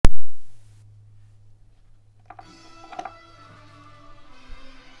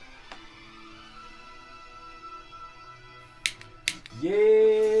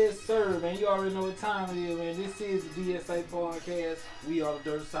man. You already know what time it is, man. This is the DSA podcast. We are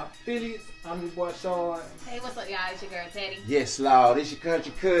the Dirty South affiliates. I'm your boy, Shard. Hey, what's up, y'all? It's your girl, Teddy. Yes, Lord. It's your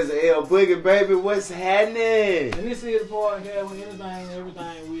country cousin, L Boogie, baby. What's happening? And this is the podcast where anything and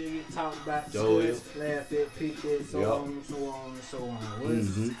everything we get talked about, discussed, laughed at, picked at, so on and so on and so on.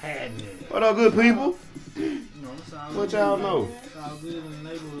 What's happening? What up, good people? You know, it's all What good, y'all man. know? It's all good in the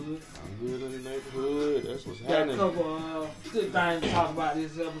neighborhood. I'm good in the neighborhood. That's what's Got a happening. couple good things to talk about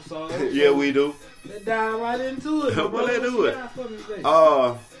this episode. Yeah, we do. Let's dive right into it. Well, bro. let's do What you it. got for me today?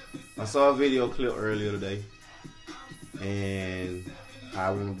 I saw a video clip earlier today, and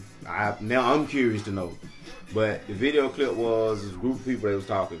now I'm curious to know. But the video clip was a group of people that was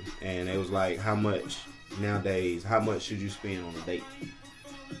talking, and it was like, how much should you spend on a date?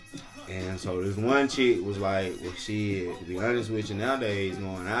 And so this one chick was like, well, shit, to be honest with you, nowadays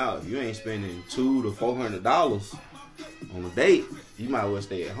going out, if you ain't spending $200 to $400 on a date, you might as well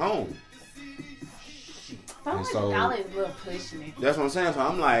stay at home. $400 is real pushing it. That's what I'm saying. So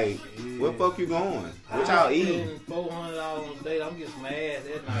I'm like, where the fuck you going? What y'all eating? $400 on a date, I'm getting some ass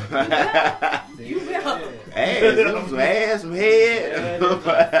that night. You will. Ass, some ass, some head. You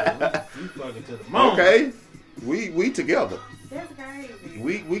fucking to the moon. Okay, we together. That's crazy.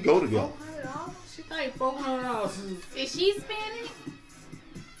 We go together. $400? She think $400 Is she spending?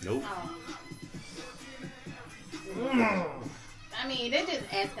 Nope. Oh. I mean, they're just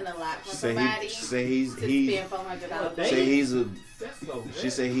asking a lot from somebody to he's spend $400. say he's a. That's so She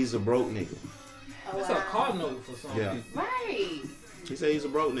said he's a broke nigga. Oh, That's wow. a car note for some Yeah. people. Right. She said he's a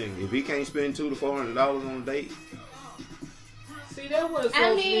broke nigga. If he can't spend $200 to $400 on a date, See, that was I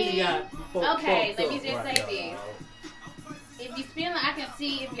social mean, media got okay, fucked let me up just right say now, this. dog. If you spend, I can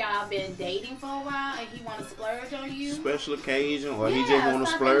see if y'all been dating for a while and he want to splurge on you. special occasion, or he Yeah, just want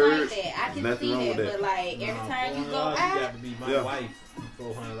to something splurge. like that. I can Nothing see wrong that, with that. but like every No, time you go $400, you out, got to be my Yeah. wife.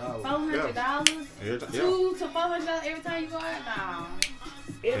 $400. $400, Every time, yeah. $200 to $400 every time you go out.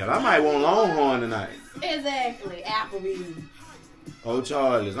 No, Hell, I might want Longhorn tonight. exactly. Applebee's. Oh,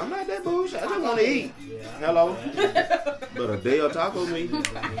 Charlie's. I'm not that bullshit. I just want to eat. Yeah, Hello? yeah. But a day of taco meat.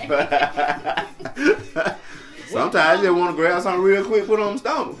 Sometimes I just want to grab something real quick, put on the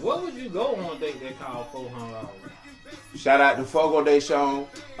stomach. What would you go on a date that called $400? Shout out to Fogo de Chão.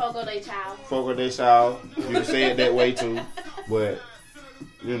 Fogo de Chao. Fogo de Chão. You can say it that way too. But,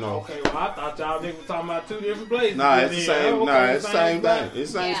 you know. Okay, well, I thought y'all niggas were talking about two different places. Nah, it's the same. Okay, Nah, it's the same spot. thing.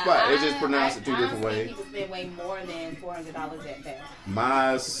 It's the same spot. They just pronounce it two different ways. People spend way more than $400 at that.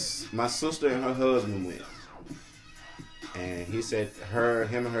 My sister and her husband went. And he said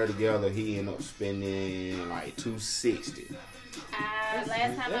him and her together, he ended up spending like $260. Last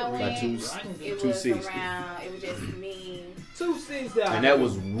time I went, Like it was 260. around. It was just me. $260. And that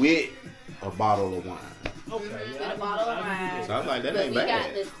was with a bottle of wine. Okay, With yeah, a bottle of wine. So I was like, that But ain't we got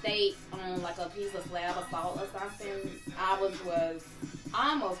bad. the steak on like a piece of slab of salt or something. Ours was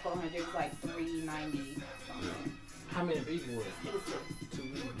almost 400. It was like $390 something. How many people was It was two?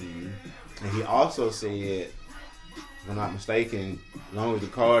 And he also said, if I'm not mistaken, as long as the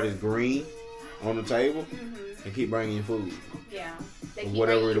card is green on the table, and keep bringing you food. yeah. They keep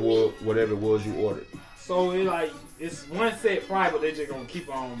Whatever bringing it was you ordered. So it's one set price, but they just gonna keep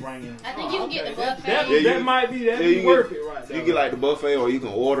on bringing. I think you can get the buffet. That Yeah, might be you worth it right there. You get like the buffet, or you can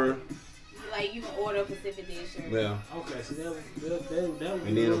order. Like you can order a Pacific dish. Or, Yeah. Okay, so that was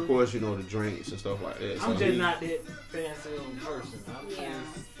And then of course, you know, the drinks and stuff like that. I'm So just he- not that fancy of a person. Yeah.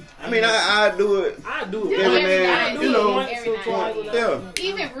 I mean, I do it. I do it. Do Every every man, night. you know, once every or night. twice. Yeah.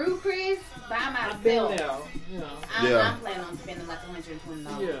 Even Rue Chris by I've been myself. there. You know. Yeah. I'm planning on spending like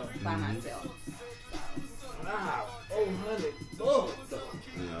 $120 Yeah. by myself. Wow, $400 though.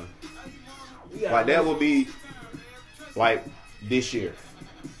 Yeah. We got Like that would be like this year,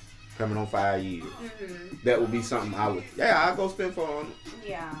 coming on 5 years. That would be something I would. Yeah, I go spend $400.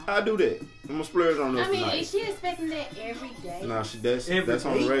 Yeah. I do that. I'm gonna splurge on those I mean, tonight. is she expecting that every day? No, Every that's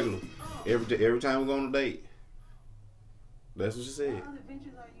on the date? regular. Every time we go on a date. That's what she said.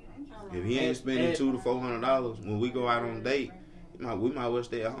 If he ain't spending $200 to $400 when we go out on a date, we might well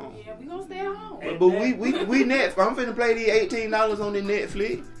stay at home. Yeah, we gonna stay at home. But we Netflix. I'm finna play these $18 on the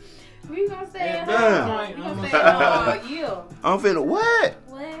Netflix. We gonna stay at Damn. home. We gonna stay at home all year. I'm finna what?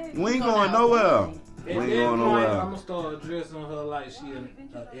 What? We ain't Go going out. nowhere. At We that ain't going point, nowhere. I'm gonna start addressing her like she an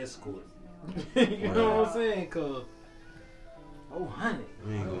escort. You know what I'm saying? Cause honey,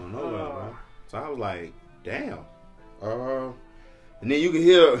 We ain't going nowhere, bro. So I was like, damn. And then you can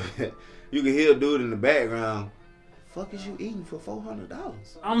hear a dude in the background. Fuck is you eating for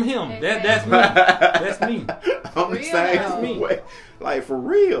 $400? I'm him. That's me. That's me. I'm the Real same though. way. Like for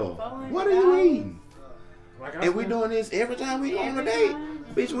real. What are you $400? eating? Like And we doing this every time we go on a date.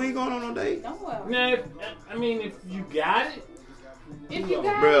 Bitch, we ain't going on no date. Don't worry. Now, if you got it. If you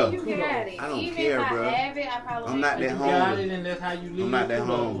got Bruh, it, you got it. I don't Even care, if I bruh. have it, I probably I'm not that You got hungry. it, and that's how you live. I'm not that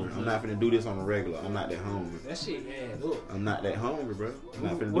hungry. I'm not finna do this on the regular. I'm not that hungry. That shit add up. I'm not that hungry, bro. I'm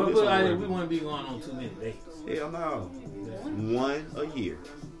not finna Well, do this on the we regular. wouldn't be going on too many dates. Hell no. One a year.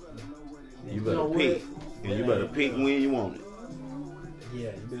 You You better know pick. what? And you better pick when you want it.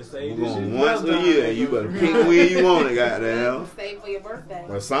 Yeah, you better save We're this going shit once for a year and you better pick when you want it, goddamn. Save for your birthday.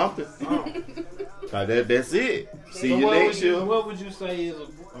 Or something. Cause that's it. See So you what next would you- year. What would you say is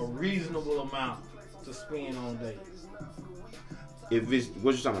a reasonable amount to spend on dates? If it's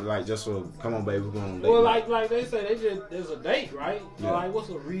what you talking about, like just so come on, baby, we're going on a date. Well, like they say, there's a date, right? So Yeah. like, what's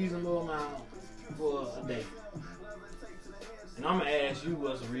a reasonable amount for a date? And I'm gonna ask you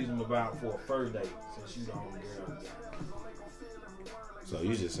what's a reasonable amount for a first date, since you the only girl. So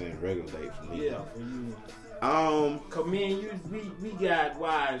you just saying regular date for me? Yeah, for you. Um, me and you, we got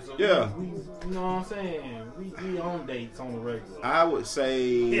wives. So Yeah. we, you know what I'm saying? We on dates on the regular. I would say.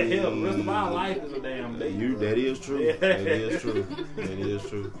 Yeah, hell, the rest of our life is a damn date. That is true. Yeah. That is true. That is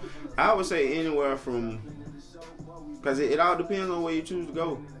true. I would say anywhere from, because it all depends on where you choose to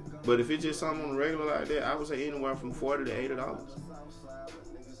go. But if it's just something on the regular like that, I would say anywhere from $40 to $80.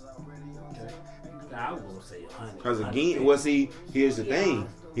 I was gonna say 100. Because again, well, see, here's the thing.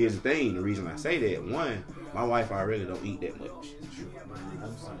 Here's the thing. The reason I say that, one, my wife already don't eat that much.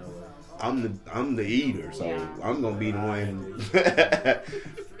 I'm the eater, so Yeah. I'm gonna be the one.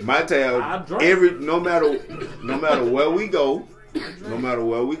 My tab, I drink. no matter where we go, no matter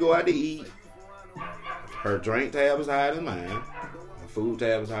where we go out to eat, her drink tab is higher than mine. Her food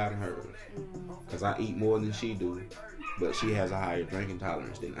tab is higher than hers. Cause I eat more than she do, but she has a higher drinking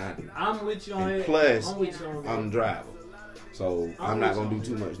tolerance than I do. I'm with you on And that. plus, I'm with you on that. I'm the driver, so I'm not gonna do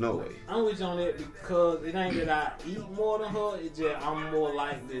too much. No way. I'm with you on that because it ain't that I eat more than her. It's just I'm more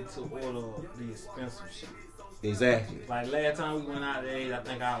likely to order the expensive shit. Exactly. Like last time we went out to eat, I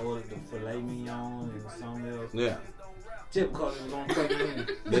think I ordered the filet mignon and something else. Yeah. Just because it was on the fucking menu.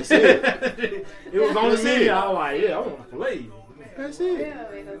 That's it. It was on That's the menu. it. I was like, yeah, I want a filet. That's it. Yeah,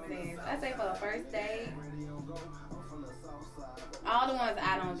 it makes sense. I say for a first date, all the ones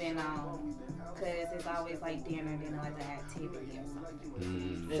I don't been on, because it's always like dinner, like an activity or something.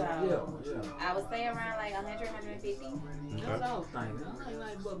 Mm. So, Yeah. I would say around like 100, 150. That's what I was thinking. I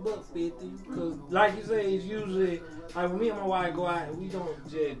like buck 50. Because, like you say, it's usually, like when me and my wife go out, we don't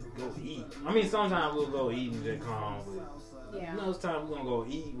just go eat. I mean, sometimes we'll go eat and just come home with. Yeah. Most times we're going to go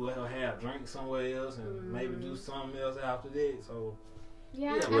eat, we'll have drinks somewhere else and maybe do something else after that. So,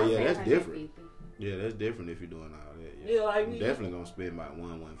 Yeah, Yeah. I'd Well, yeah, say that's 150. different. Yeah, that's different if you're doing all that. Yeah, like I'm we- definitely gonna spend about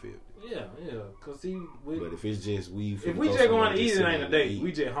 $150. yeah. Because, see, But if it's just we, if we just going to eat, it ain't a date.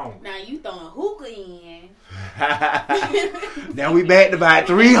 We just home. Now you throwing hookah in. Now we back to about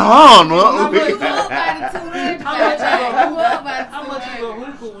 300. You up by the 200. How much is a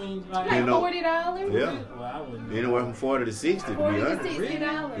hookah when you like? You Like know- $40? Yeah. Well, I wouldn't. Anywhere from 40 to 60 to be $40 to honest.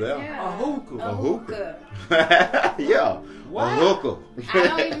 $60. Yeah. Yeah. A hookah. A A hookah. Yeah, What? a hookah. I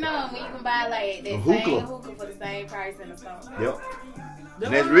don't even know when you can buy like that A same hookah. hookah for the same price in the store. Yep.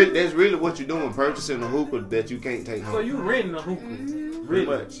 And that's really what you're doing, purchasing a hookah that you can't take home. So you renting a hookah? Mm-hmm. Pretty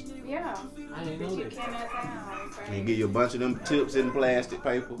Really? much. Yeah. I didn't But know you that. cannot take home. And give you a bunch of them tips in plastic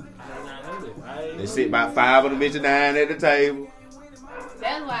paper. I did not know that. I didn't They know sit that. about 5 of them bitches down at the table.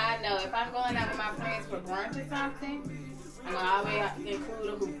 That's why I know if I'm going out with my friends for brunch or something, I'm gonna always include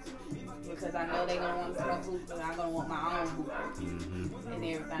a hookah. Because I know they're gonna want to smoke hookah, and I'm gonna want my own hookah and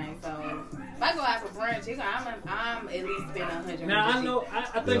everything. So if I go out for brunch, I'm at least spending $100. Now I know. I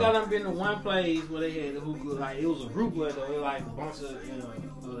think Yeah. I done been to one place where they had the hookah. Like it was a group where though, like a bunch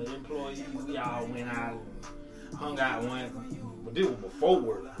of employees. We all went out, and hung out one. But this was before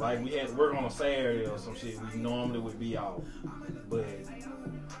work. Like we had to work on a Saturday or some shit. We normally would be off, but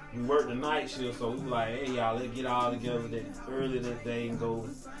we worked the night shift, so we were like, hey y'all, let's get all together early that day and go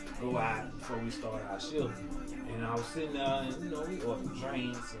out before we start our shift. And I was sitting there and we ordered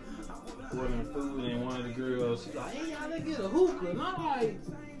drinks and ordering food, and one of the girls, she's like, hey y'all, let's get a hookah. And I'm like,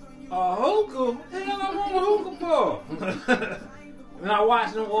 a hookah? What the hell I want a hookah for? And I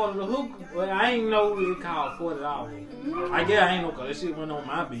watched them order the hookah, but I ain't know it cost $40. I guess I ain't know because that shit went on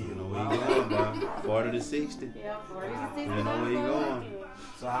my bill. You know where you going, bro. 40 to 60. Yeah, $40 to $60. You know where you going.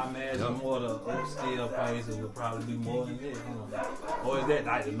 So I imagine more the upscale places would probably be more than this. Huh? Or is that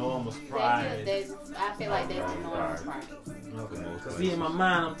like the normal price? I feel like that's the normal price. Okay. Cause see, in my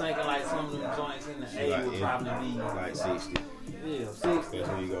mind, I'm thinking like some of them joints in the A would probably be like 60. Yeah, 60. That's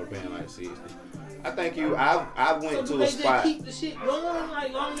when you go paying like 60. I think I went So to do a they spot. just keep the shit going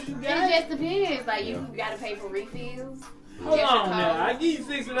like long as you got It it? just depends. Like you gotta pay for refills. Hold Just on a now. cold. I give you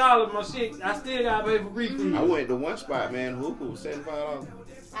 $60 my shit. I still gotta pay for refill. I went to one spot, man. Hookah was $75.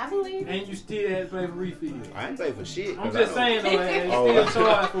 I believe it. And you still had to pay for refill. I ain't pay for shit. I'm 'cause just I saying though, they Oh. still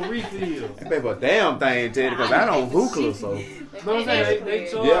charge for refill. don't pay for a damn thing, Teddy, because I don't hookah, so. But I'm saying they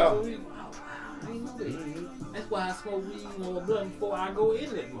charge Yeah. for refill. I ain't know that. That's why I smoke weed or a blunt before I go in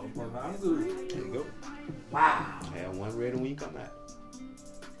that motherfucker. I'm good. There you go. Wow. Have one ready when you come out.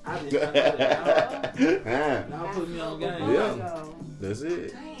 I didn't know that. Ah, Y'all put me on game. Yeah. That's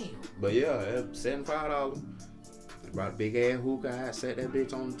it. Damn. But yeah, $75. I brought a big ass hookah. I set that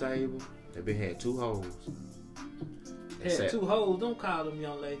bitch on the table. That bitch had 2 holes. That Had sat- 2 hoes. Don't call them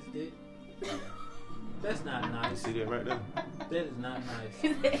young ladies that. That's not You nice. see that right there? That is not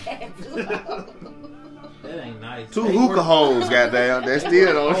nice. That ain't nice. 2 They hookah work- holes, goddamn. That's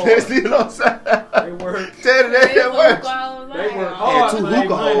still on. Oh. That's still on side. They work. Teddy, that works. They work Had hard 2 for their hookah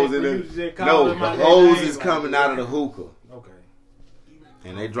money holes for in you it. to just call No, them the out their hose name is like coming that. out of the hookah. Okay.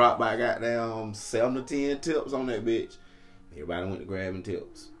 And they dropped by goddamn 7 to 10 tips on that bitch. Everybody went to grabbing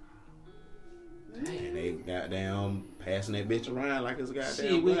tips. And they goddamn passing that bitch around like it's a goddamn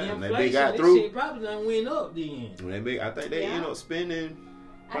Shit, with blunt. And that inflation, bitch got this through. shit probably done went up then. When that big, I think they Yeah. end up spending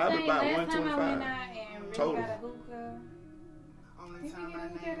I probably think about last time I went 125. out and really total. got a hookah. Did we get a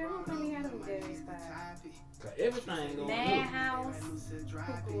hookah? I don't think we had a hookah at this spot. Cause everything going Madhouse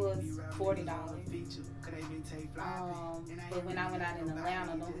hookah was $40. But when I went out in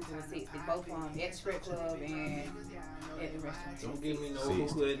Atlanta, those hookahs were $60. Both at the strip club and at the restaurant. Don't give me no See.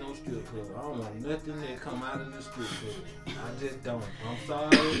 hookah at no strip club. I don't want nothing that come out of the strip club. I just don't. I'm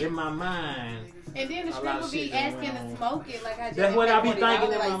sorry. In my mind, And then the A lot strip of would be shit going asking on. to smoke it. Like I just That's what I be paid thinking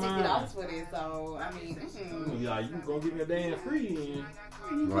 $40, in like my $60 mind. for this. So I mean, I'm gonna be like, you gonna give me a damn free then.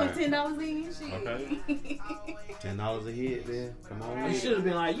 you Right. put $10 in, shit. Okay. $10 a hit there. Come on. You Right. should have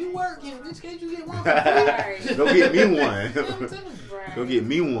been like, you working, bitch, can't you get one for Right. free? Go get me You know one. what I'm saying? Right. Go get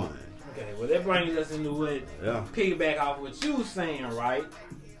me one. Okay, well that brings us into what Yeah. piggyback off what you was saying, right?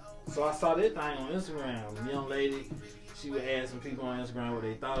 So I saw that thing on Instagram. A young lady, she was asking people on Instagram what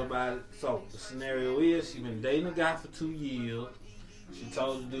they thought about it. So the scenario is she been dating a guy for 2 years. She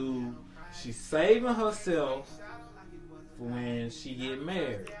told the dude she's saving herself for when she get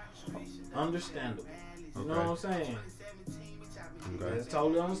married. Understandable. You know Okay. what I'm saying? Okay. That's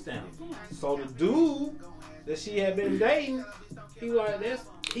totally understandable. So the dude that she had been dating, he was like,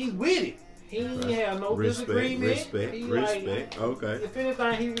 he's with it. He ain't have no disagreement. Respect. He like, Respect. Okay. if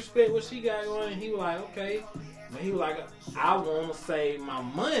anything, he respect what she got going. He was like, okay. And he was like, I want to save my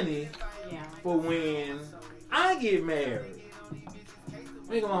money Yeah. for when I get married.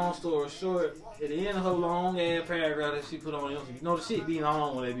 Make a long story short, at the end of her long ass paragraph that she put on Instagram, you know the shit be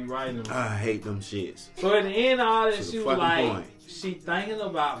long when they be writing them. I hate them shits. So at the end of all that, To the she was fucking like, point. she thinking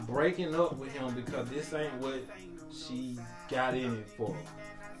about breaking up with him because this ain't what she got in it for.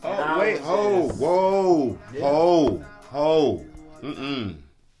 And I Oh, wait. was Ho. just- Whoa. Yeah. Ho. Mm-mm.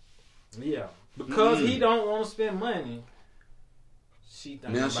 Yeah, because Mm-mm. he don't want to spend money. She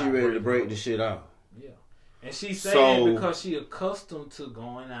thinking Now about she ready to breaking break up. the shit off. Yeah, and she saying So- because she accustomed to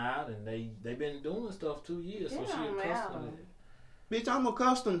going out and they been doing stuff 2 years, so Yeah, she accustomed wow. to it. Bitch, I'm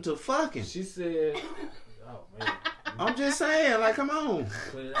accustomed to fucking. She said, "Oh man, I'm just saying, like, come on.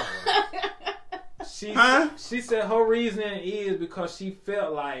 put it out." She Huh? she said her reasoning is because she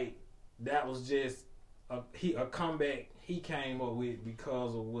felt like that was just a comeback he came up with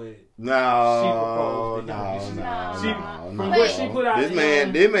because of what No, She proposed to no, him. no, She- no, from no. what she put out This there-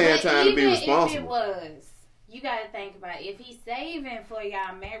 man, this man But trying to be even if it responsible. was, you got to think about it. If he's saving for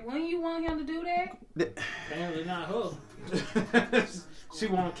y'all married, wouldn't you want him to do that? apparently not her. She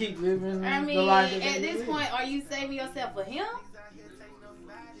want to keep living I the mean, life that at they this live. point, are you saving yourself for him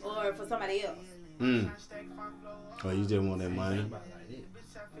or for somebody else? Oh, you just want that money?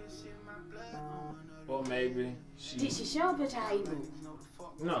 Or maybe Did she show a picture how you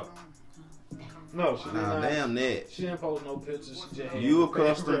move? no, she did Nah, not. damn that. She didn't post no pictures. She just had You a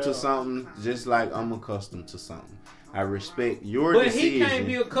accustomed to paragraph. something just like I'm accustomed to something. I respect your But decision. he can't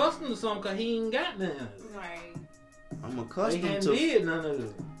be accustomed to something because he ain't got none. Right. I'm They accustomed ain't to. did none of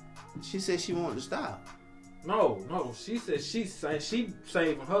it. She said she wanted to stop. No. She said she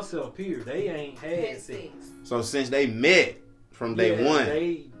saving herself. Period. They ain't had That's sex. it. So since they met from day Yeah, one,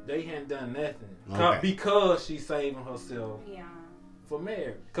 They hadn't done nothing Okay. because she's saving herself Yeah. for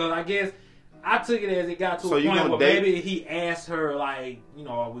marriage. Because I guess I took it as it got to So a you point gonna where date- maybe he asked her like, you know,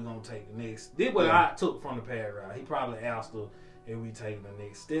 are we gonna take the next? This what Yeah. I took from the paragraph. He probably asked her if we taking the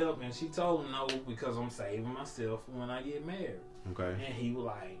next step, and she told him no because I'm saving myself for when I get married. okay. And he was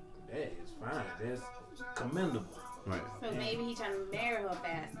like, that is fine. That's commendable. Right. So maybe he trying to marry her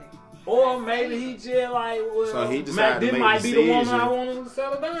faster. Or maybe he just like, well, So he decided to this make might a be the woman decision. I want to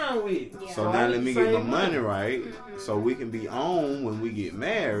settle down with. Yeah. So I now need let me to get the save money right, so we can be on when we get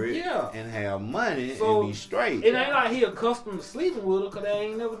married, Yeah. and have money So, and be straight. It ain't like he accustomed to sleeping with her because they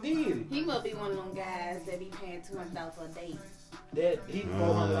ain't never did it. He must be one of them guys that be paying $200 for a date. That he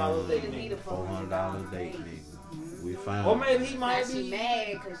 $400 a day. He just need a $400 date, nigga. We found. Or maybe he Now might she be. mad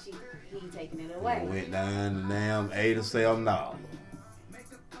because he taking it away. Went down to damn $8 or $7.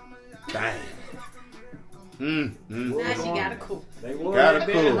 Damn. Now she gotta cook. They were Gotta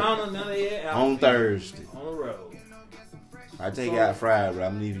in cook. Hunter, none of that out On Thursday. on the road. I take out Friday, but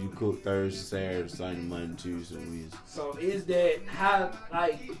I'm leaving you cook Thursday, Saturday, Sunday, Monday, Tuesday, Wednesday. So is that how?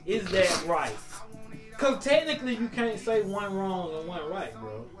 Like, is that right? Because technically, you can't say one wrong and one right,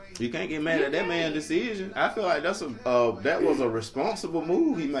 bro. You can't get mad at that man's decision. I feel like that was a responsible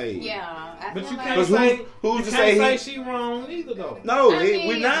move he made. Yeah, I But feel you like can't Cause who- say who's you to can't say say she wrong either, though. No, I mean,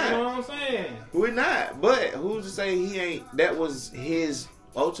 we're You know not. what I'm saying? We're not. But who's to say he ain't? That was his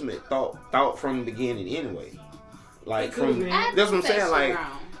ultimate thought from the beginning, anyway. Like It could've from been. that's what I'm think saying. she Like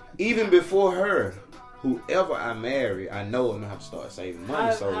wrong. even before her, whoever I marry, I know I'm gonna have to start saving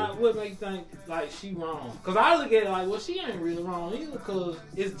money. So What make you think like she wrong? Because I look at it like, well, she ain't really wrong either. Because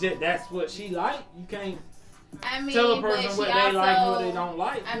it's just that's what she like. You can't I mean, tell a but person she what they also, like and what they don't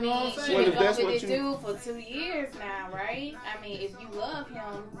like. I You know what I'm mean, she saying? Well, been if that's with what this you- dude for 2 years now, right? I mean, if you love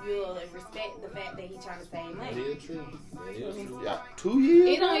him, you'll respect the fact that he's trying to save That money. is true. That is true. yeah, 2 years.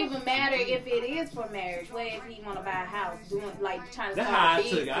 It don't even matter if it is for marriage. What if he want to buy a house, doing like trying to That's start how a I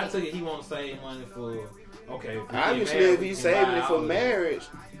took it. I business? took it. He want to save money for. Okay. If we get Obviously, married, if we he's can saving buy it for all of marriage,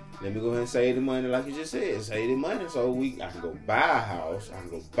 let me go ahead and save the money, like you just said. Save the money so I can go buy a house. I can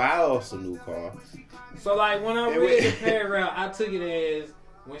go buy us a new car. So like when I Yeah, read we- the paragraph, I took it as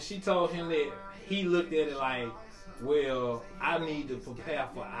when she told him that he looked at it like, well, I need to prepare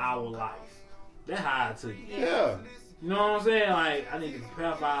for our life. That's how I took it. Yeah. You know what I'm saying? Like I need to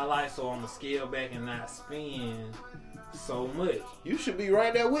prepare for our life, so I'm gonna scale back and not spend so much. You should be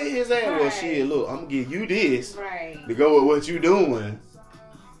right there with his ass. Well, Right. shit, look, I'm gonna give you this Right. to go with what you doing.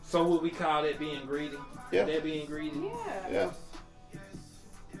 So would we call that being greedy? Yeah. That being greedy? Yeah. Yeah.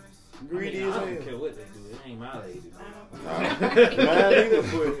 Greedy I mean, as I hell. don't care what they do. It ain't my lady. Mine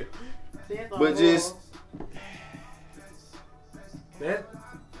either. But just That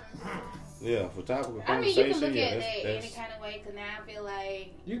yeah, for topic of I mean, you can conversation, look yeah, at that that's any kind of way. Cause now I feel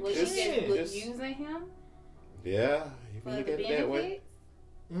like You was can. she just It's- using him yeah. You for can look the at it that way.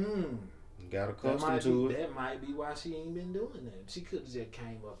 benefits? You got That accustomed might, to be, it. that might be why she ain't been doing that. She could have just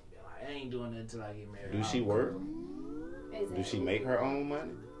came up and been like, I ain't doing that until I get married. Do she work? Exactly. Do she make her own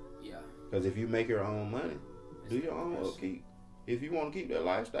money? Yeah. Because if you make your own money, do your own upkeep. If you want to keep that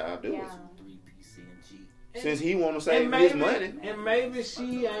lifestyle, do Yeah. it. 3PCNG. Since he want to save And his money, and maybe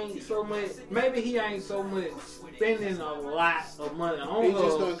she ain't so much. Maybe he ain't so much spending a lot of money on he her.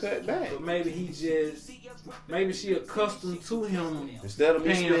 just gonna cut back. But maybe she accustomed to him Instead of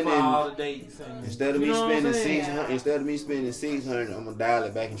me paying for spending, all the dates. And, instead of you me know what I'm spending saying? 600, instead of me spending 600, I'm gonna dial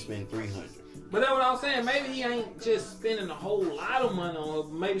it back and spend 300. But that's what I'm saying. Maybe he ain't just spending a whole lot of money on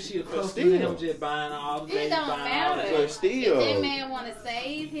her. Maybe she accustomed to still. him just buying all the It dates, don't buying all the matter. But dates. still, If that man want to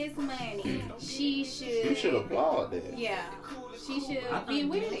save his money, she should. you should applaud that. Yeah, she should I be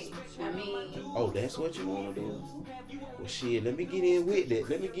think with it. I mean, Oh, that's what you want to do? Well, shit, let me get in with that.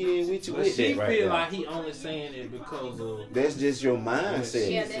 Let me get in with you But with she that right feel there. like he only saying it because of. That's just your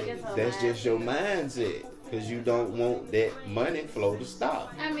mindset. yeah, that's just her That's just your mindset. mindset. Because you don't want that money flow to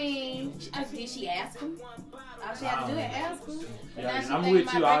stop. I mean, did she ask him? All she had to do is ask him. And now she I'm thinking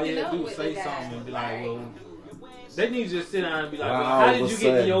with you. about All breaking you up have to do is with say the guy. something and be like, Right. well, they need to just sit down and be like, Why well, all how of did a you get to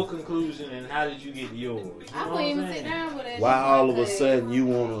sudden- your conclusion and how did you get to yours? You I know wouldn't even what I'm sit saying? down with her. Why all of a sudden you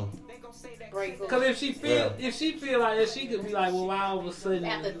want break up? Because if she feel like that, she could be like, well, why all of a sudden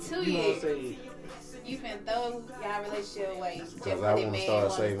After 2 you years. gonna say You can throw y'all relationship away just I because wanna that man start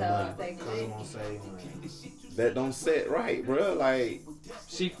want saving to money. start saving you money. gonna say money? to, that don't set right, bro. Like,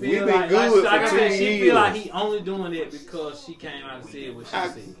 She We've feel been like, good like I for said, 2 she years. feel like he only doing it because she came out and said what she I-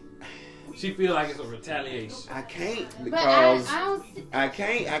 said. She feel like it's a retaliation. I can't But I because don't. I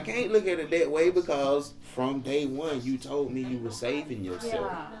can't look at it that way because from day one you told me you were saving yourself.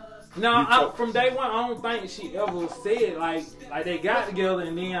 Yeah. No, You talk- from day one, I don't think she ever said like they got together,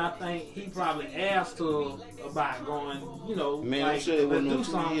 and then I think he probably asked her about going, you know, Man, like, I'm sure it let's wasn't do no 2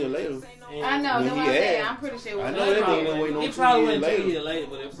 something. years later. And I know. When That's he what I said. asked. I'm pretty sure it I was know that that probably- nigga waiting on It 2 probably years went 2 later. years later,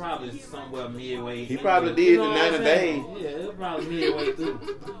 but it probably somewhere midway. He probably You did know the what I'm 90 saying? days. Yeah, it was probably midway through.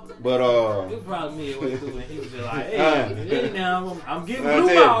 But It was probably midway through, and he was just like, "Hey, hey now I'm getting I blue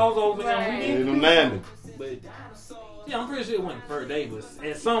tell you. balls over Right. here." in them 90. But Yeah, I'm pretty sure it wasn't the first day, but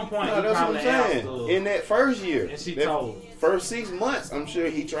at some point No, he that's what probably I'm asked saying. her. In that first year, And she that told him. first 6 months, I'm sure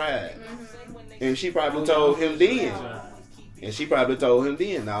he tried, and she probably Oh, told yeah. him then. And she probably told him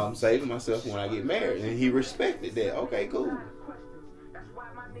then, now I'm saving myself when I get married. And he respected that. Okay, cool. Yeah.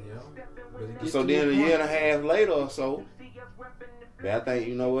 But it gets So to then the a year and a point. half later or so, but I think,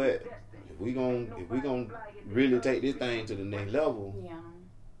 you know what? If we gonna really take this thing to the next level, Yeah.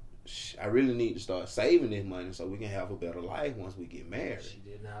 I really need to start saving this money so we can have a better life once we get married. She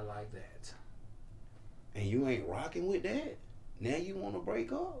did not like that. And you ain't rocking with that. Now you want to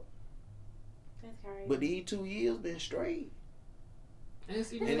break up. That's crazy. But these 2 years been straight. And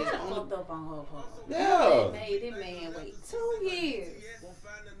see, And It's it's not only- fucked up on her part. Yeah. They made that man wait 2 years.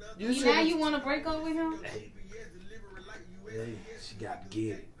 You Now should- you want to break up with him? Hey, she got to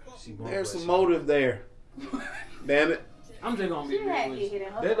get it. She won't There's rush some it. motive there. Damn it. I'm just gonna be She had real to with hit you.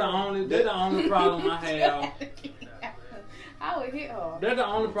 it her. They're the only problem I have. I would hit her. They're the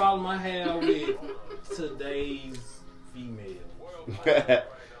only problem I have with today's female.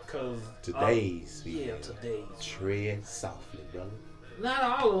 Cause Today's yeah, female. today's. Tread softly, brother. Not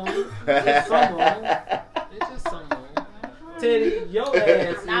all of them. Just some of them. It's just some of them. Teddy, your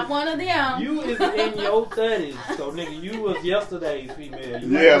ass is, Not one of them. you is in your 30s. So nigga, you was yesterday's female. You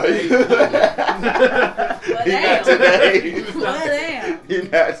not Yeah. today's Well, He damn. not today. Well, damn. You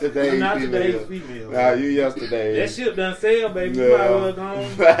not today's female. Not female. today's female. Nah, you yesterday. That shit done sailed, baby. You might well go on.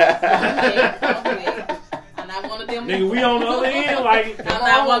 Okay. I'm not one of them. Nigga, we on the other end, like, I'm come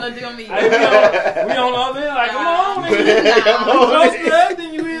not on. one of them either. Hey, we on the other end, like, come on, nigga. Come You on. closer to us than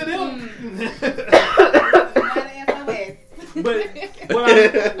you is them. But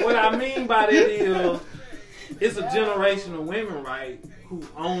what I mean by that is, it's a generation of women, right, who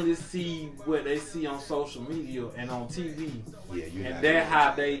only see what they see on social media and on TV, Yeah, you and not that's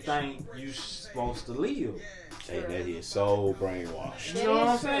how they think you supposed to live. Hey, that is so brainwashed. You know what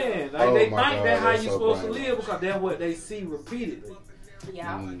I'm saying? Like Oh they my think God, that's how that's you so supposed to brainwashed. live because that's what they see repeatedly.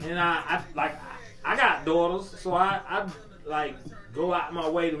 Yeah. And I got daughters, so I like go out my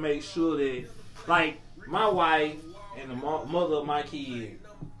way to make sure that like my wife and the mother of my kid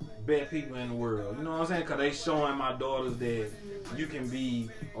best people in the world. You know what I'm saying? Because they showing my daughters that you can be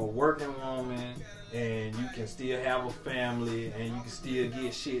a working woman and you can still have a family and you can still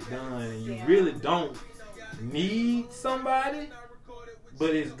get shit done and you really don't need somebody, but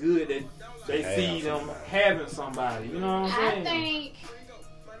it's good that they Have see them somebody. having somebody. You know what I'm I saying? think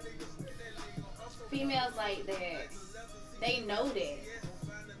females like that, they know that.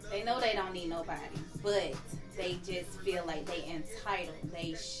 They know they don't need nobody, but they just feel like they entitled.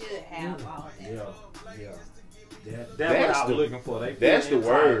 They should have all that. Yeah. That's what That's I was the- looking for. They that's feel the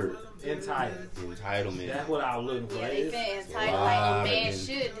word. Entitled. Entitlement. That's what I was looking for. Yeah, they feel It's- entitled. Wow, Like a man and-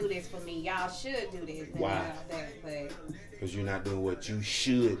 should do this for me. Y'all should do this. and Why? all that, but Because you're not doing what you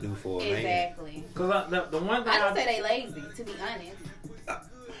should do for a man. exactly. Cause the one thing I don't say they lazy, to be honest.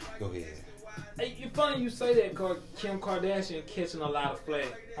 Go ahead. It's funny you say that because Kim Kardashian catching a lot of flack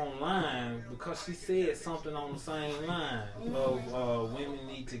online because she said something on the same line of women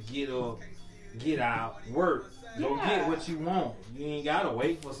need to get up, get out, work. Go Yeah. get what you want. You ain't gotta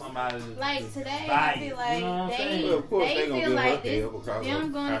wait for somebody to Like to today, buy I feel it. like You know what I'm they, saying? Well, of course they they gonna feel give her like this, hell because them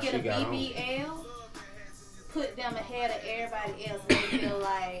of going how to get she a got on. BBL, put them ahead of everybody else. They feel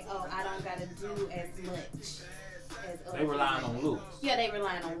like, oh, I don't got to do as much as other They relying people. on looks. Yeah, they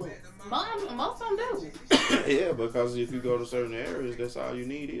relying on looks. Most of them do. Yeah, because if you go to certain areas, that's all you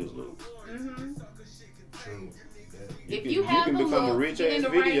need is looks. hmm True. If you have can the become a looks, rich get in ass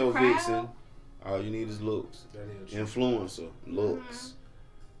the right video crowd. vixen. All you need is looks. That is true. Influencer, looks.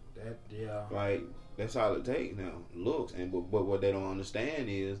 That yeah. Like that's all it takes now. Looks, and but what they don't understand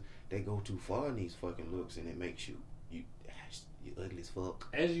is they go too far in these fucking looks, and it makes you ugly as fuck.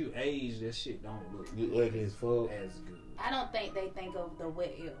 As you age, that shit don't look You ugly as fuck. as good. I don't think they think of the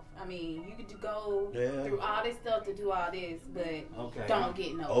what if. I mean, you could go Yeah. through all this stuff to do all this, but Okay. don't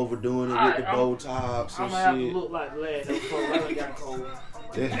get no. Overdoing it Alright, with the I'm- Botox I'm and gonna have to shit. look like the last episode. I done got cold.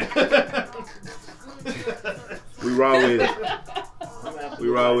 We raw with it. I'm gonna have to We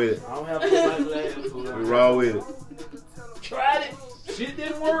look raw like- with it. I don't have to look like the last episode. We raw with it. Tried it. Shit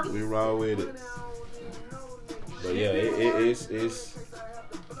didn't work. We raw with it. But yeah, it's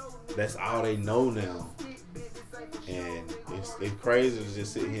that's all they know now, and it's crazy to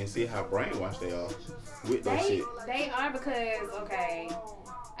just sit here and see how brainwashed they are with that shit. They are because, okay,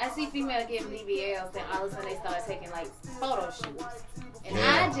 I see females getting BBLs, then all of a sudden they start taking like photo shoots. And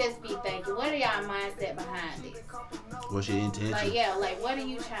Yeah. I just be thinking, what are y'all mindset behind this? What's your intention? Like, yeah, like what are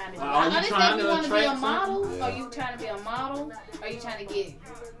you trying to do? Are I you understand trying you to want to be a attract model. something? Are Yeah. you trying to be a model? Are you trying to get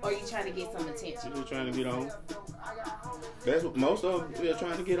some attention? You just trying to get on? That's what most of them are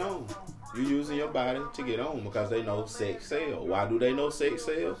trying to get on. You using your body to get on because they know sex sells. Why do they know sex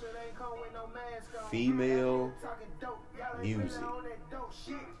sells? Female music.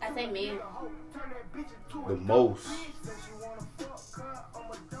 I say men. The most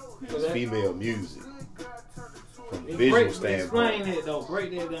is female music. From a visual standpoint. Explain it though.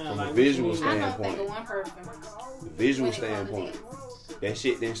 Break that down. From like a visual I standpoint. don't think of one person. The visual when it comes to standpoint. this. That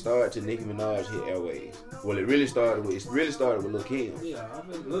shit didn't start till Nicki Minaj hit Airways. Well, it really started with Lil' Kim. Yeah, I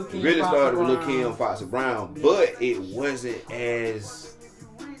think Lil' Kim, It really started with Lil' Foxy Kim, Brown. Foxy Brown, but it wasn't as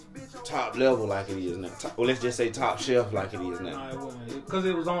top level like it is now. Well, let's just say top shelf like it is now. No, it wasn't. Because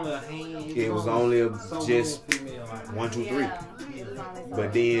it was only a hand. It was only so just many female like that. 1, 2, 3. Yeah, it was only so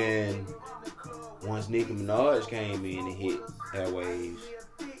But then once Nicki Minaj came in and hit Airwaves,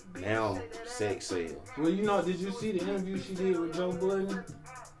 now sex sells. Well, you know, did you see the interview she did with Joe Budden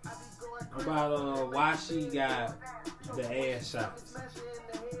about why she got the ass shots?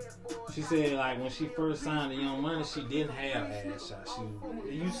 She said like when she first signed to Young Money, she didn't have ass shots.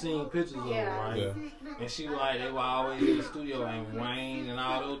 You seen pictures of her, right? Yeah. And she was like, they were always in the studio, and Wayne and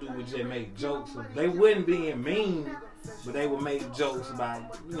all they'll do was just make jokes. They wouldn't be mean, but they would make jokes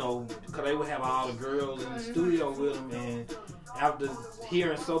about, you know, because they would have all the girls in the studio with them. And after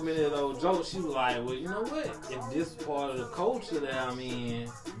hearing so many of those jokes, she was like, well, you know what? If this is part of the culture that I'm in,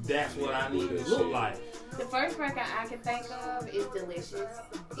 that's what I need to look like. The first record I can think of is Delicious.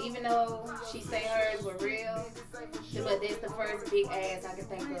 Even though she say hers were real, but that's the first big ass I can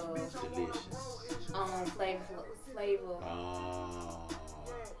think of. Delicious. Flavor. Oh,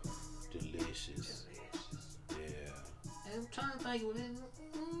 delicious. Yeah. I'm trying to think of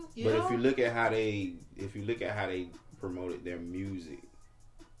it. But if you look at how they promoted their music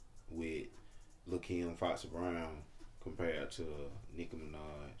with Lil' Kim, Foxy Brown compared to Nicki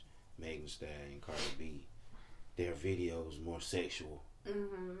Minaj, Megan Thee Stallion, Cardi B, their videos more sexual.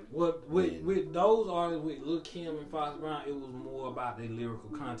 Mm-hmm. With those artists, with Lil' Kim and Foxy Brown, it was more about their lyrical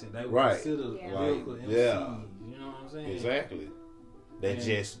content. They were Right. considered Yeah. lyrical MCs. Yeah. You know what I'm saying? Exactly. They Yeah.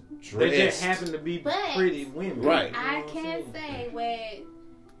 just dressed. They just happen to be But- pretty women. Right. You know I what I'm can saying? say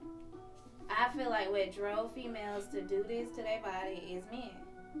I feel like what drove females to do this to their body is men.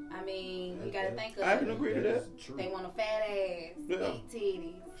 I mean, you gotta think of I can it. agree to That's that. true. They want a fat ass, Yeah. big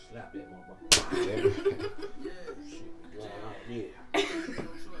titties. Slap that motherfucker. Yeah.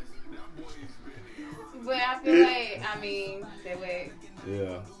 But I feel like, I mean, they way.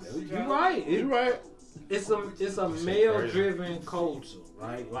 Yeah. You're right. You're right. It's a male driven culture,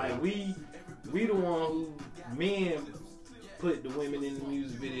 right? Like we the one who men put the women in the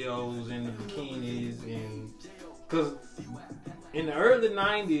music videos and the bikinis, and because in the early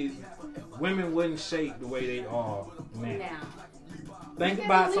 90s women wasn't shaped the way they are now. Now. Think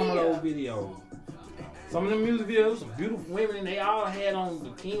about some of those videos. Some of the music videos, some beautiful women, and they all had on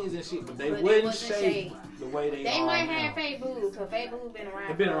bikinis and shit, but they wasn't shaped the way they They are might now. have fake boobs, because fake boobs been around.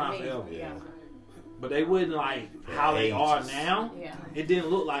 They've been for a around minute. forever. Yeah. But they wouldn't like how they are Ages. now. Yeah. It didn't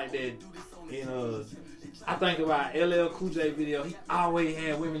look like that. I think about LL Cool J video. He always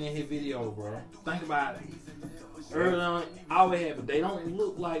had women in his video, bro. Think about it. Early on, always had, but they don't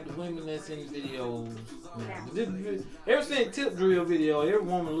look like the women that's in the videos now. Ever since Tip Drill video, every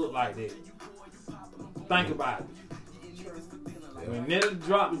woman looked like that. Think about it. When Nelly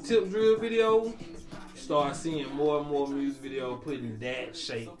dropped the Tip Drill video, you start seeing more and more music video putting that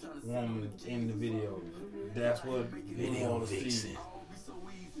shaped woman in the video. That's what we want to see.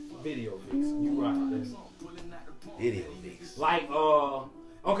 Video vixen. You right. That's Video mix. like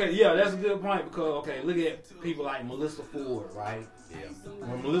okay, yeah, that's a good point because okay, look at people like Melissa Ford, right? Yeah.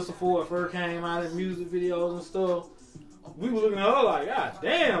 When Melissa Ford first came out in music videos and stuff, we were looking at her like, God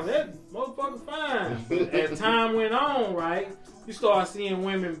damn, that motherfucker fine. But as time went on, right, you start seeing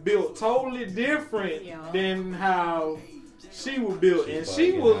women built totally different than how she was built, and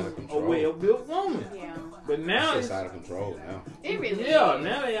she was a well-built woman. Yeah. But now It's it's out of control now. It really yeah, is.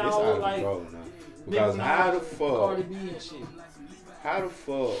 now they It's all out of like control now. Because Nicki how the Minaj, Cardi fuck, B and shit. how the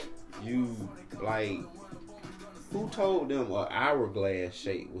fuck you, like, who told them an hourglass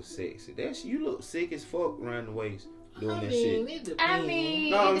shape was sexy? You look sick as fuck around the waist doing that shit. It depends. I mean,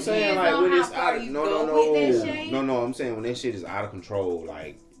 No, I'm it saying depends like on when how it's far out of you go with that shape. no. I'm saying when that shit is out of control,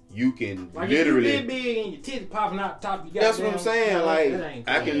 like you can Like literally. if you big and your titties popping out the top, you got That's what I'm saying. Like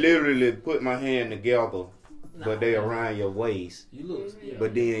I can literally put my hand together, but they around your waist. You look, yeah.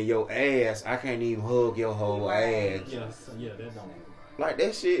 But then your ass, I can't even hug your whole ass. Yeah, that don't. Like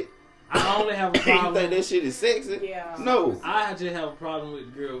that shit. I only have a You think problem. that shit is sexy? Yeah. No. I just have a problem with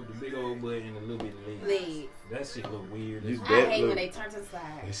the girl with the big old butt and a little bit of leg. Legs. That shit look weird. You I bet hate look- when they turn to the That side.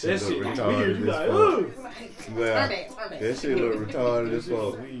 That shit shit look look retarded weird. You as like, fuck. ooh. Like, Well, turn that. That shit look retarded That as shit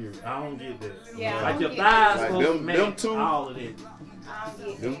look fuck. weird. I don't get that. Yeah, I Like don't your get thighs Like supposed to them match two- all of that. I don't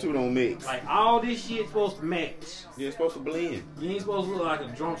get Them that. two don't mix. Like all this shit supposed to match. You're supposed to blend. You ain't supposed to look like a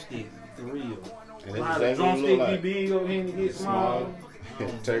drumstick for real. And How that's the exactly what it drumstick look like. be big over here and it get small.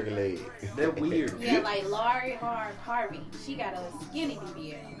 Turkey leg. That weird. Yeah, like Laurie Harvey, she got a skinny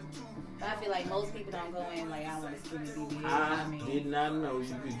BBL. But I feel like most people don't go in like, I want a skinny BBL. I did not know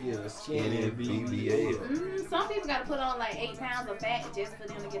you could get a skinny Skinny BBL. BBL. Some people got to put on like 8 pounds of fat just for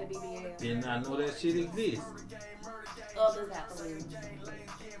them to get a BBL. Did not know that shit exists. Others have to lose.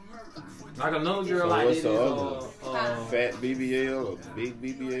 Like another girl So like what's this the is Fat BBL or big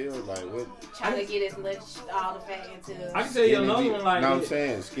BBL? Like what? Try to get as much all the fat into. I can tell you Skinny another B- one like No, I'm this.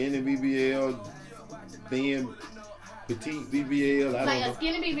 saying skinny BBL, thin, petite BBL. I Like a don't know.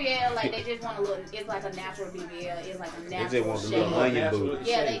 skinny BBL, like they just want to look. It's like a natural BBL. It's like a They natural just want the shape. little onion Natural booty.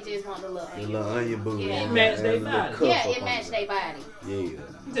 Yeah, shape. they just want the little The onion. little onion booty. Yeah. and It match the they little body. cup Yeah, up it on matched it. their body. Yeah.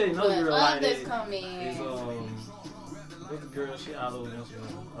 I can tell you another But girl like others that. come Is in. what's the girl she all over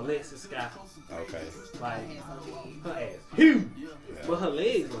Instagram? Alexis Scott. Okay. Like It's her ass huge, but her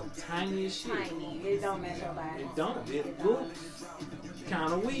legs are tiny as shit. tiny. It don't match your body. It don't. It looks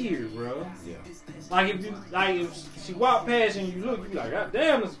kind of weird, bro. Yeah. Like if she walk past and you look, you be like, God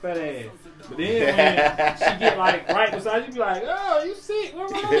damn, this fat ass. But then when she get like right beside you, you be like, oh, you sick?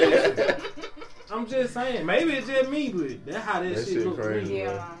 What wrong with you? I'm just saying, maybe it's just me, but that's how that That shit shit look. crazy. to me.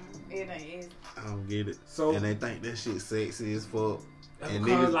 Yeah, it is. I don't get it. So And they think that shit sexy as fuck. And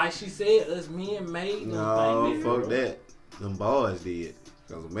because, niggas, like she said, us men made them no, think fuck bro. that. Them boys did.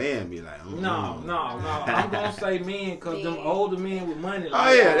 Cause a man be like, No. I'm gonna say men, cause them older men with money. Oh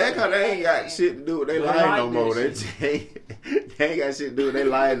Like, yeah, that cause they ain't got shit to do with their They life like no more. They, that they ain't got shit to do with their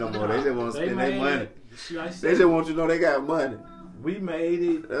life no more. They just want to spend their made money. it. Like she They said, just want you to know they got money. we made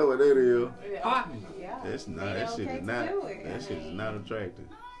it That's what that is. popping. Yeah. That's not. They That don't shit take is to not. do it. That I shit is mean- not attractive.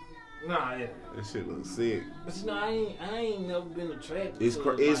 Nah, yeah. That shit looks sick. But you know, I ain't never been attracted It's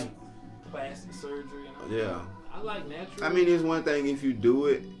to it's- like plastic surgery. And all Yeah. that. I like natural. I mean, it's one thing if you do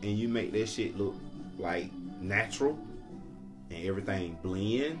it and you make that shit look like natural and everything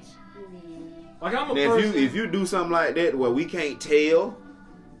blends. like I'm a Now, person. if you do something like that where we can't tell,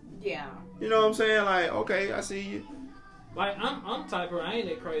 Yeah. you know what I'm saying? Like, okay, I see you. like I'm type of I ain't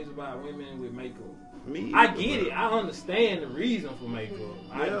that crazy about women with makeup. Me, I get it. I understand the reason for makeup.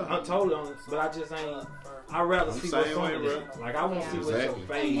 Yeah. I totally understand, but I just ain't. I'd rather I'm see the what's same on way, it. Like I want to see what's your Exactly.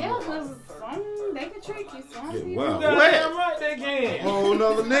 face. Yeah, because some, they can trick you. Some Yeah, people. wow. You goddamn right they A can. whole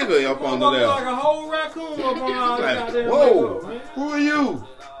nother nigga up under Motherfucker there. like a whole raccoon up on all the Like, goddamn whoa, makeup, man. who are you?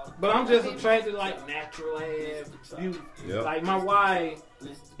 But I'm just attracted like natural ass beauty. Yep. Like my wife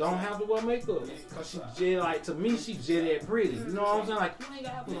don't have to wear makeup because she just like to me she just that pretty. You know what I'm saying? Like you ain't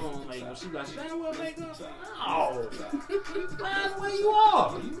got to put on makeup. She like she ain't wear makeup. No, that's where you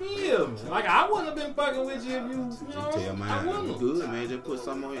are. You feel me? Like I wouldn't have been fucking with you if you know. Tell I mine, you wouldn't. good, man. Just put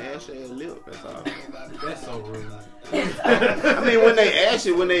something on your ass and lip. That's all. That's so rude. I mean, when they ask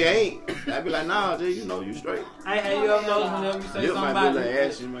you, when they ain't, I be like, nah, dude, you know you straight. Hey, you ever notice whenever you say Lip might be somebody? like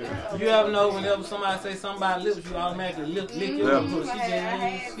ashy, man. You ever know whenever somebody say something about lips, you automatically lick your Yeah. lips.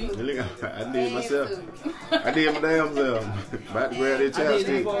 She just I did myself. I did my damn self. About to grab that I did it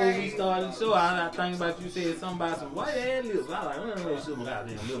chopstick. before we started the show. I think about you said something about some white ass lips. I like, I don't know shit about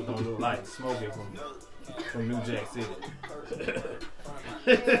goddamn lips don't look like Smokey from New Jack City.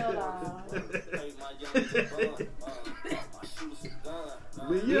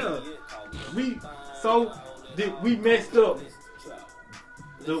 But yeah, we messed up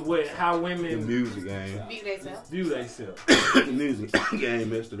the way how The women music game. Be themselves. view themselves. The music game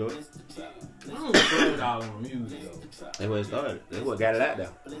messed it up. I don't blame it all on the music though. That's where it started. That's what got it out there.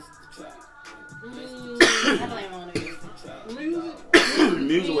 I blame on it. Music.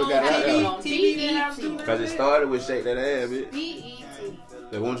 Music what got it out there. On BET. Because it started with shake that ass, bitch.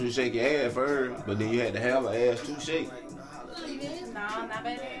 BET. They want you to shake your ass first, but then you had to have an ass to shake. No, not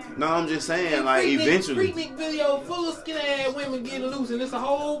better. No, I'm just saying, like, eventually. Freaknik video full of skinny ass women getting loose, and it's a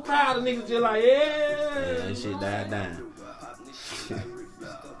whole crowd of niggas just like, yeah. That shit died down.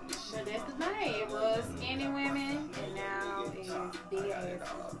 But that's the thing. It was skinny women, and now it's big ass.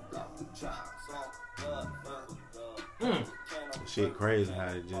 Shit crazy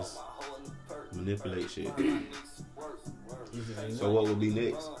how they just manipulate shit. So what would be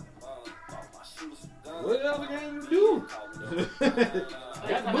next? What else can you do? That's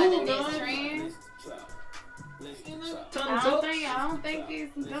Got about the boom next done. trend. Ton I of don't tucks. think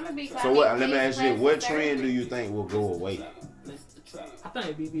it's gonna to be. So what? Let me ask you, what trend do you think will go away? I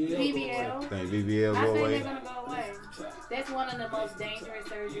think BBL. BBL. Think BBL I go think away? they're gonna go away. That's one of the most dangerous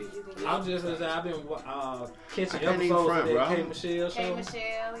surgeries you can get. I'm just gonna say I've been catching can't even episodes front, of that bro. K Michelle K show,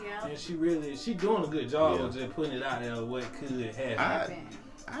 Michelle, yeah. and she doing a good job Yeah. of just putting it out there what could happen.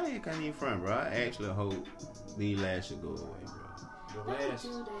 I ain't can't even front, bro. I actually hope these lashes go away, bro. The Don't last-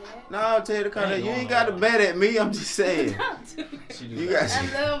 do that. No, I'll tell you the kind Ain't you ain't going got to nowhere. bet at me. I'm just saying. Don't do that. She do You got- got-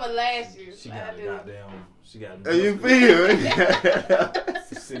 I love my lashes. She I got do. goddamn. She got. How you feel?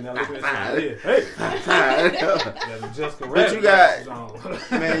 Sitting there looking at you. Hey, got the Jessica But Rabbit you got- glasses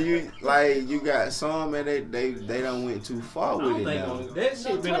on. Man, you got some, man. They done went too far I with don't it think now. that So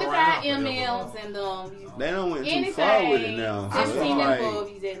shit been 25 around forever. mLs and They done went too anything far with it now. So it's 15 and like, above,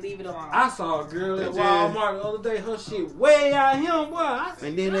 you just leave it alone. I saw a girl at That Walmart the other day. Her shit way out here, boy. I said,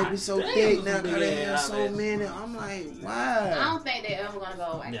 and then they be so "God thick damn, now some because they big have ass so eyelashes." many. I'm like, I why? don't think they're ever gonna go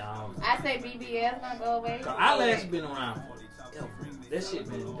away. Yeah, I say BBL is gonna go away. cause eyelashes been around forever. That shit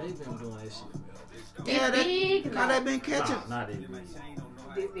been, they been doing that shit. Yeah, It's big, Cause no. they been catching. Nah, not that big.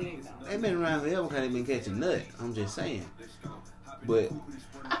 This big, no. They been around forever because they been catching nut. I'm just saying. But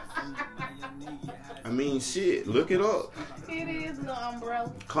I mean, shit. Look it up. It is a little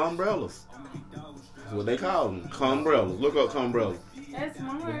umbrella. Cumbrellas. That's what they call them. Cumbrellas. Look up cumbrellas. That's The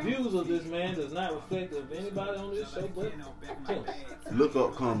smart. views of this man does not reflect of anybody on this show but him. Look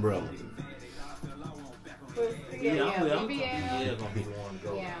up cumbrellas. But Yeah, yeah, I'm BBL. yeah, gonna be the one to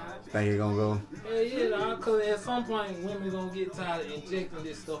go. Yeah. Think it gonna go? Yeah, cause at some point women gonna get tired of injecting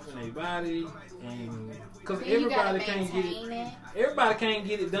this stuff in their body, and cause Then you gotta everybody can't get maintain it. it. Everybody can't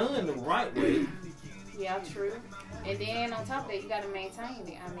get it done the right way. Yeah, true. And then on top of that, you gotta maintain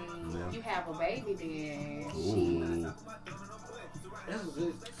it. I mean, Yeah. you have a baby, then Ooh. she. That's good.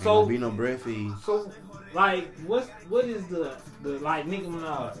 Ain't So, gonna be no breastfeed. so like, what is the like Nicki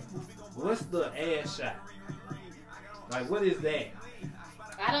Minaj? What's the ass shot? Like, what is that?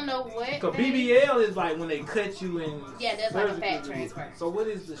 I don't know what. Cause they- BBL is like when they cut you and Yeah, that's like a fat surgically. transfer. So what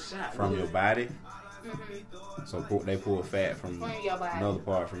is the shot? From What your is- body. Mhm. So they pull fat from From your body. another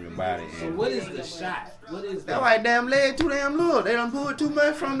part from your body. So And what is the shot? What is that that? white damn leg too damn little. They done pulled too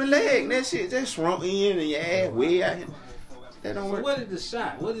much from the leg. That shit just shrunk in and your ass way out here. That don't So work. what is the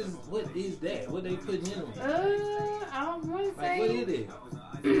shot? What is that? What they putting in them? I don't want to Like say. what is it?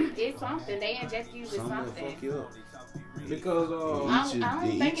 It's something. They inject you with Something that something. fuck you up. Because I don't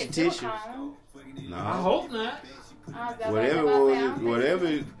They think eat it's your tissue. silicone. I Nah. hope not.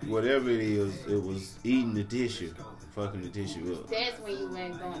 Whatever it is, it was eating the tissue, fucking the tissue up. That's when you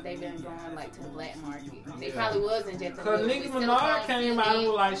went going. They've been going like to the black market. They Yeah. probably was injecting. Cause with Nicki silicone Minaj came out and CBD.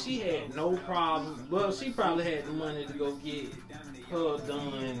 was like she had no problem. Well, she probably had the money to go get her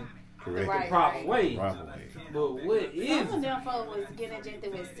done Correct. the Right. proper way. Proper way. But what Some is of them folks was getting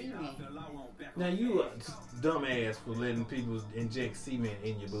injected with semen. now you a dumbass for letting people inject semen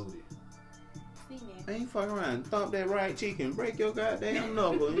in your booty. Semen. Ain't fucking around. Thump that right cheek and break your goddamn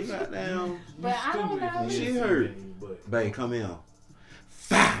knuckle. You goddamn. But I don't Stupid if know. you She get hurt. semen in your butt. Babe, come in.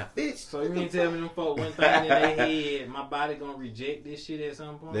 Fire, bitch. So you mean tell me them folk went thinking in their head, my body gonna reject this shit at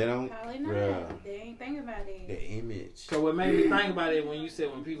some point? They don't. Probably not. Bruh. They ain't thinking about it. The image. So what made me think about it when you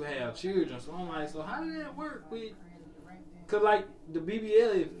said when people have children. So I'm like, so how did that work with? Cause like the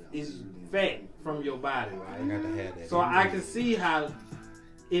BBL is fat from your body, I right? got to have that. So I can see how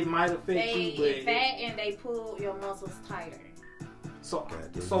it might affect They you, get but fat and they pull your muscles tighter. so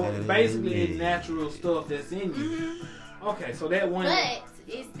Goddamn. basically it's natural stuff that's in you. Okay, so that one. But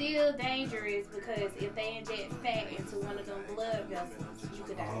it's still dangerous because if they inject fat into one of them blood vessels, you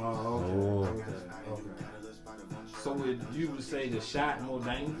could die. Oh, okay. Okay. So would you would say the shot more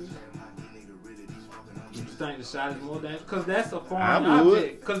dangerous? Would you think the shot is more dangerous? Because that's a foreign I would.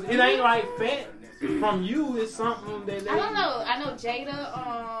 object. Because it ain't like fat from you. It's something that they. I don't know. I know Jada,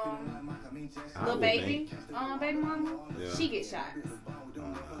 I little would baby, think. baby mama, Yeah. she gets shot.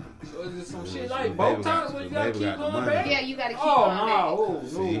 So is it some Yeah, shit so like the baby Botox got- where you the gotta baby keep got the going money. back? Yeah, you gotta keep Oh going no! back. Oh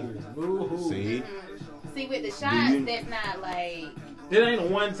See? no! See? See, with the you- shots, that's not like. It ain't a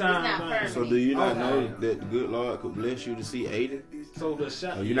one time It's not thing. permanent. So do you not Okay. know that the good Lord could bless you to see 80? So the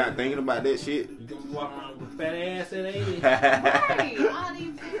shot. Are you not thinking about that shit? You gonna be walking around with a fat ass at 80? Right, all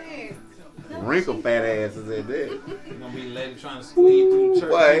these things. Wrinkle fat asses at that. You gonna be a lady trying to squeeze through the church?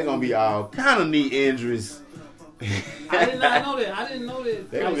 Boy, it's gonna be all kind of knee injuries. I did not know that. I didn't know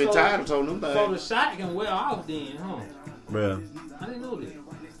that. They gonna Like, get so- tired of telling them So the things. shot can wear off then, huh? Bruh, I didn't know that.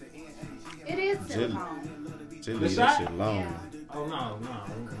 It is silicone. just The leave that shot? shit alone. Yeah. Oh no.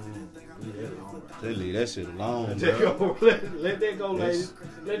 Leave that alone. Just leave that shit alone, Let that bruh. go. Let that go, ladies.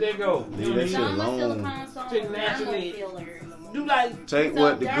 Let that go. Leave that shit Some are alone. silicone, some Shit are naturally. fillers. do like Take So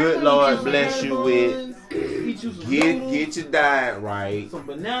what the dark good when Lord you bless you with. Eat you some noodles, Get your diet right. some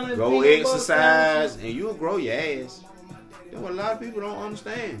banana. Go peanut butter exercise, sandwiches. and you'll grow your ass. That's what a lot of people don't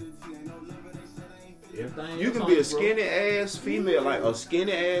understand. Everything You else can on be a the skinny ass female, like a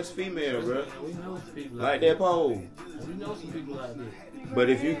skinny ass female, bro. We know some people Like that pole. We know some people like that. But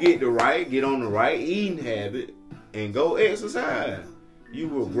if you get on the right eating habit and go exercise, you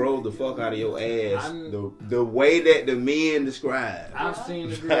will grow the fuck out of your ass the way that the men describe. I've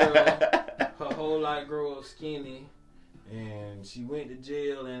seen a girl her whole life grow up skinny, and she went to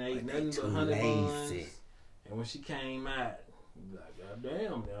jail and ate nothing but honey buns. And when she came out, you like, God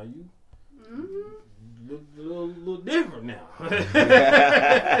damn, now you look a little different now.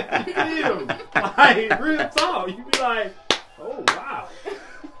 You like real talk. You be like, oh wow,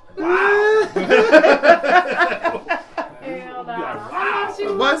 wow. Hell no.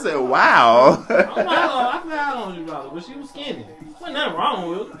 Wow. What's it? Wow. I don't know I forgot how long she was, but she was skinny. Wasn't nothing wrong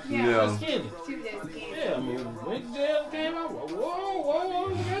with her. She Yeah. was skinny. She was just skinny. Yeah, I mean, went to jail, came out. Whoa, what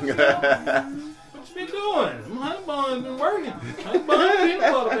you been doing? Them honey buns been working. Honey buns,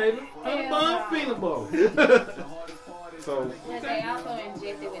 peanut butter, baby. Honey buns, peanut butter. So, But they also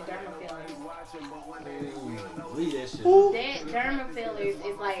injected with derma fillers. leave that shit. That derma fillers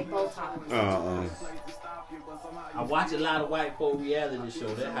is like Botox. I watch a lot of white folk reality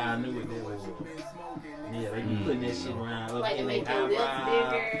shows. That's how I knew what they was. Yeah, they be putting that shit around up Like to in make their your lips eyebrow.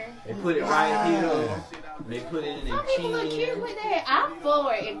 bigger. They put it right here. They put it in their Some people look cute chin. with that. I'm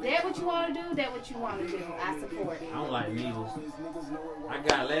for it. If that's what you want to do, that's what you want to do. I support it. I don't like needles. I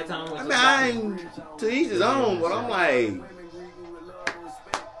got last time I I went mean, I ain't to each his own, but I'm like,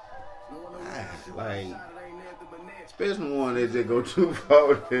 especially one that just go too far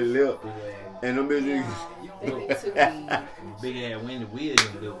with their lip, and them bitches. They be too big. big ass Wendy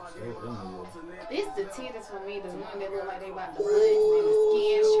Williams lips. It's the titties for me, the one that look like they about to bust and the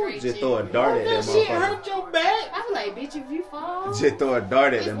skin stretching. Just throw a dart at that That shit motherfucker. hurt your back. I be like, bitch, if you fall, Just throw a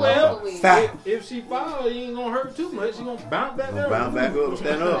dart at that Well, motherfucker. If, Stop. if she fall, it ain't gonna hurt too much. She gonna bounce back Gonna up. bounce back up,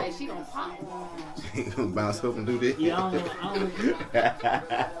 stand up. like she gonna pop one. He gonna bounce up and do this. Yeah, I don't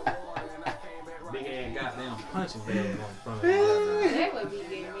big ass goddamn punching bag on front of her. That would be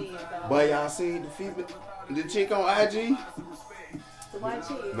getting me a dog. Boy, y'all seen the female, the chick on IG? The white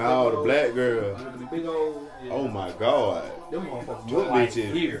chick. No, the black girl. The big old. Yeah. Oh my god. Them motherfuckers Them look like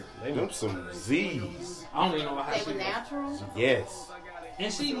bitches. here. They Them look, some Z's. I don't even know how They she were look. natural. Yes.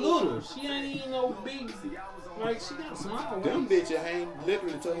 And she little. She ain't even no big. Like she got small Them waist. bitches hang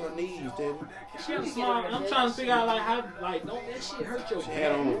literally to her knees, Teddy. She got small. I'm trying to figure out like how like don't that shit hurt your She had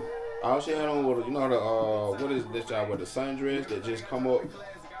back. on, all she had on was, you know, the, what is this y'all, with the sundress that just come up,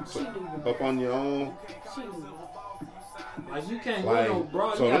 up on your arm? Like you can't Like, wear no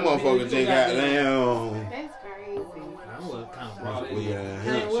bra. so you them gotta motherfuckers just got down. That's crazy. I don't know what kind of bra they Yeah, is.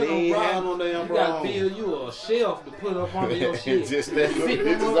 You can't she wear ain't no had bra. no damn You bra gotta on. build you a shelf to put up under your shit. Just that Sit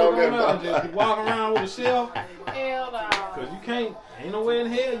bitches them on around, that just motherfucker. walk around with a shelf. Hell no. Cause you can't, ain't no way in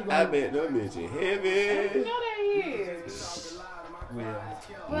hell you I gonna. bet them bitches You heavy. know they is. Well,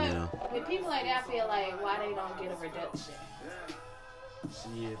 But Yeah. with people like that, I feel like why they don't get a reduction.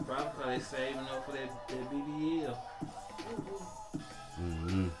 shit, probably cause they saving up for that BBL.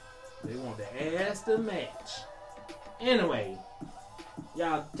 Mm-hmm. They want the ass to match. Anyway,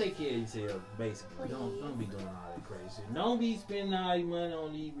 y'all take care of yourselves, basically. Don't be doing all that crazy shit. Don't be spending all your money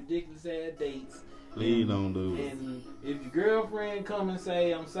on these ridiculous ass dates. Please don't do it. And if your girlfriend come and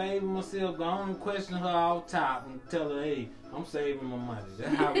say, I'm saving myself, go on and question her off top and tell her, hey, I'm saving my money.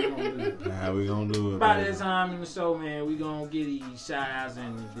 That's how we gonna do it. How we gonna do it, By baby? that time in the show, man, we gonna get these shout-outs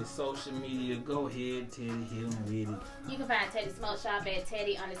and the social media. Go ahead, Teddy, hit them with it. You can find Teddy Smoke Shop at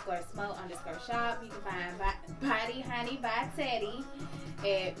Teddy_Smoke_shop. You can find Body Honey by Teddy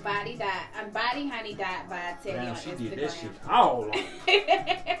at Body Honey by Teddy Damn, on she Instagram. did that shit all on.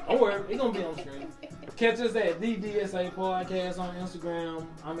 Don't worry, it's gonna be on screen. Catch us at DDSA Podcast on Instagram.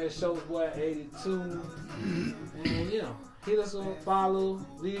 I'm at Showsboy82. And yeah, hit us up, follow,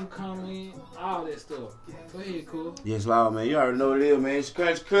 leave a comment, all that stuff. Go ahead, cool. Yes, Lord, man. You already know what it is, man. It's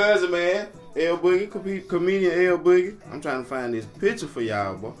Country Cousin, man. L Boogie, comedian L Boogie. I'm trying to find this picture for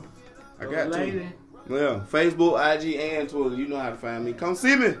y'all, boy. I got lady. to. Well, Facebook, IG, and Twitter. You know how to find me. Come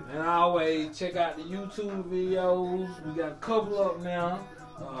see me. And always check out the YouTube videos. We got a couple up now.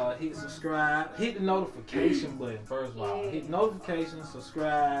 Hit subscribe. Hit the notification button first of all. Hit notification,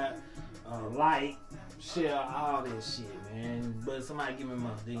 subscribe, like, share, all that shit, man. But somebody give me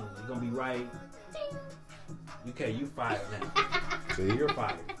my thing. It's gonna be right. Okay, you fired now. See, You're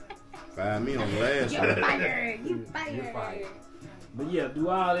fired. find me on the last You're one. fired. You You're fired. fired. But yeah, do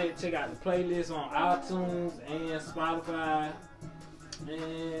all that. Check out the playlist on iTunes and Spotify.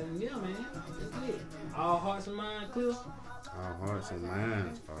 And yeah, man, that's it. All hearts and minds clear. Our hearts and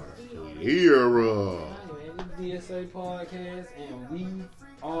minds are clear. Alright, man, this is DSA Podcast, and we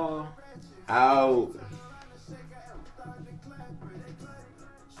are Out.